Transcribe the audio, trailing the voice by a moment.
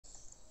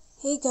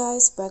Hey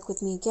guys, back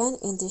with me again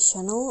in this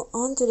channel.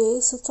 On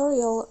today's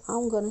tutorial,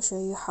 I'm gonna show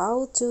you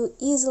how to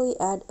easily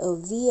add a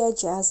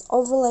VHS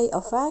overlay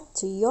effect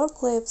to your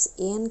clips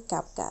in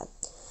CapCut.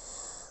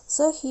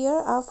 So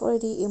here I've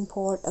already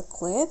imported a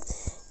clip,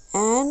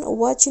 and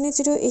what you need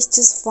to do is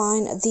just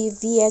find the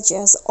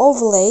VHS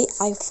overlay.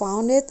 I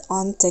found it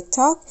on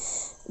TikTok.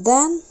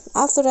 Then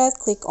after that,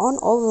 click on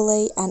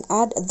overlay and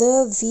add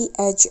the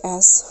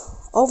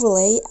VHS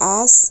overlay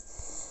as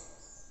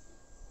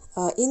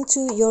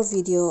into your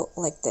video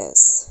like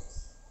this.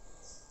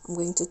 I'm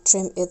going to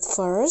trim it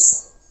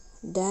first,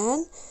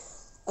 then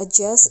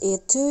adjust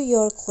it to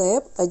your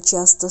clip,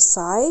 adjust the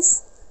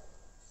size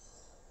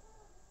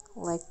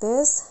like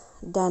this,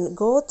 then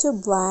go to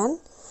blend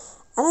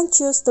and then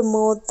choose the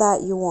mode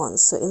that you want.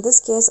 So in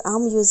this case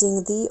I'm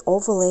using the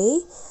overlay.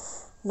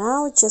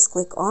 Now just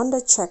click on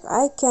the check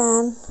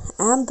icon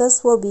and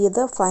this will be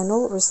the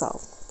final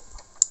result.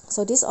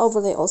 So this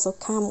overlay also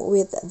comes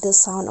with the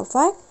sound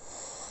effect.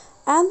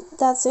 And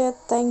that's it.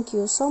 Thank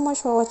you so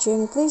much for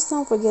watching. Please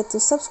don't forget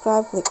to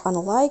subscribe, click on a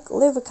like,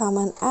 leave a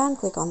comment and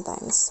click on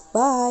thanks.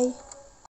 Bye.